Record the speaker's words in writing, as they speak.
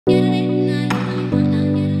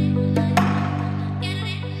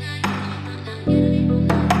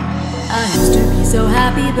so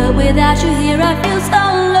happy, but without you here I feel so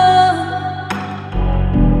low.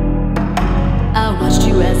 I watched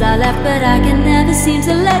you as I left, but I can never seem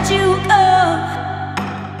to let you go.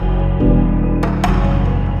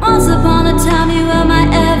 Once upon a time you were my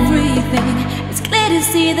everything. It's clear to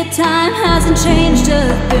see that time hasn't changed a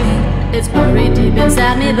thing. It's buried deep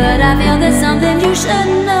inside me, but I feel there's something you should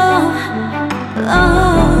know.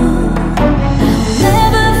 Oh, I'll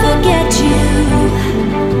never forget you.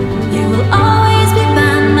 You will always be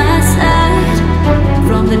by my side.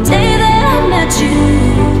 From the day that I met you,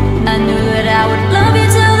 I knew that I would love you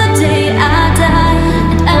till the day I die.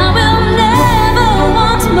 And I will never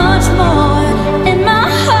want much more. In my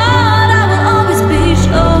heart I will always be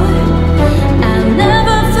sure I'll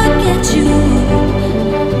never forget you.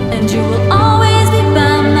 And you will always be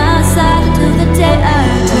by my side until the day I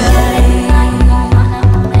die.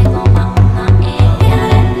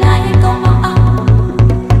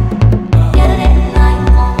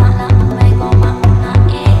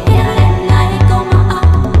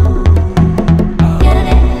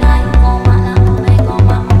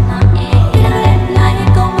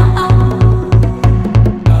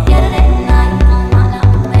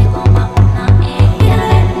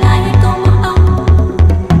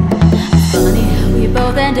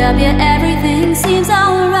 Yeah, everything seems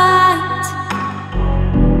alright.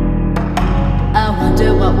 I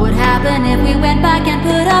wonder what would happen if we went back and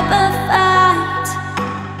put up a fight.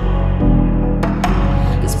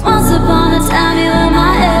 'Cause once upon a time you were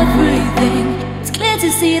my everything. It's clear to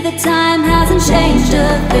see that time hasn't changed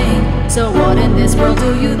a thing. So what in this world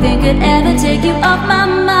do you think could ever take you off my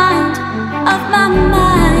mind? Off my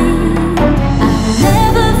mind. I will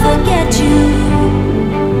never forget you.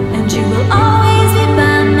 And you will always be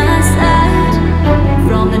by my side.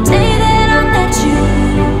 From the day that I met you,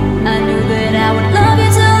 I knew that I would love you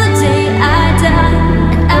till the day I die.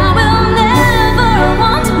 And I will never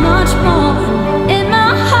want much more. In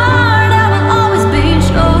my heart I will always be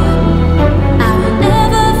sure I will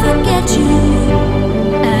never forget you.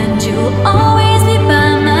 And you'll always be by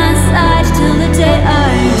my side till the day I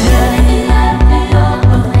die.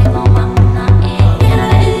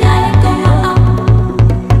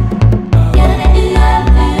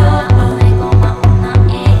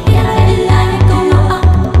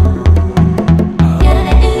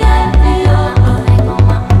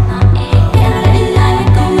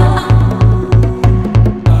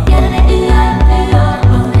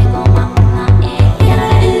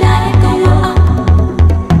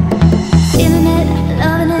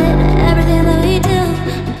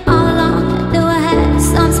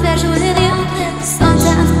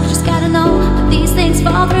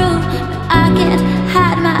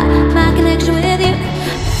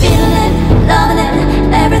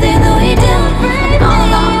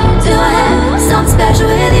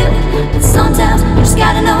 Sometimes you just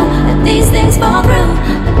gotta know that these things fall through.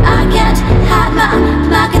 But I can't hide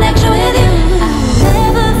my connection with you. I will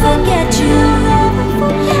never forget you.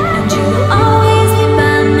 And you will always be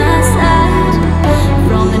by my side.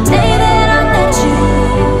 From the day that I met you,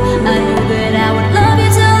 I knew that I would love you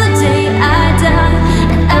till the day I die.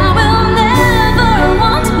 And I will never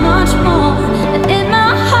want much more. And in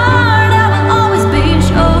my heart I will always be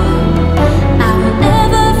sure I will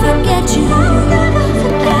never forget you.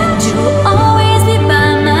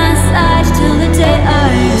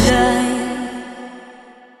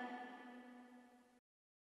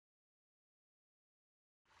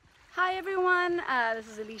 Hi everyone, this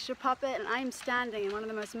is You-Alisha Popat, and I'm standing in one of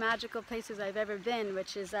the most magical places I've ever been,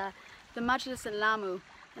 which is the Majlis in Lamu.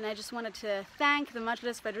 And I just wanted to thank the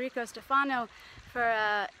Majlis Federico Stefano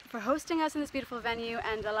for hosting us in this beautiful venue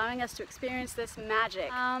and allowing us to experience this magic.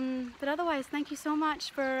 But otherwise, thank you so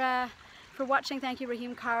much for watching. Thank you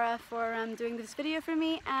Rahim Kara for doing this video for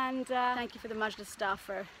me, and thank you for the Majlis staff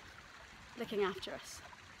for looking after us.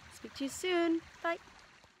 Speak to you soon. Bye.